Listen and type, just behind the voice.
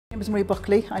name is Marie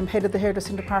Buckley. I'm head of the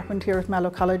hairdressing department here at Mallow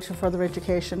College for Further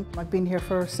Education. I've been here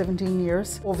for 17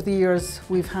 years. Over the years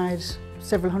we've had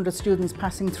several hundred students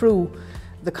passing through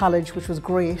the college, which was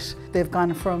great. They've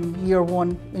gone from year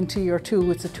one into year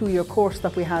two. It's a 2-year course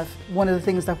that we have. One of the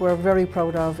things that we're very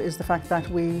proud of is the fact that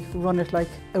we run it like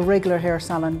a regular hair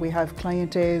salon. We have client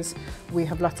days, we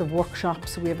have lots of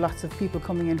workshops, we have lots of people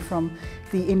coming in from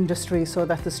the industry so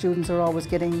that the students are always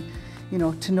getting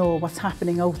to know what's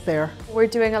happening out there. We're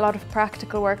doing a lot of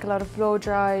practical work, a lot of blow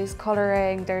dries,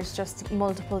 colouring. There's just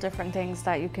multiple different things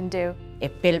that you can do.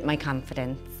 It built my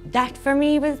confidence. That for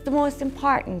me was the most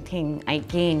important thing I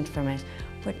gained from it.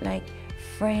 But like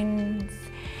friends,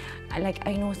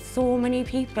 I know so many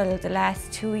people the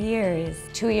last 2 years.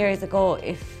 2 years ago,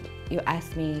 if you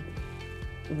asked me,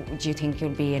 do you think you'll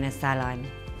be in a salon,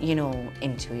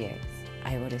 in 2 years?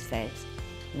 I would have said,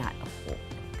 not a hope.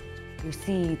 You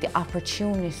see, the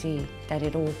opportunity that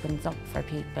it opens up for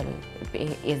people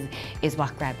is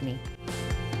what grabbed me.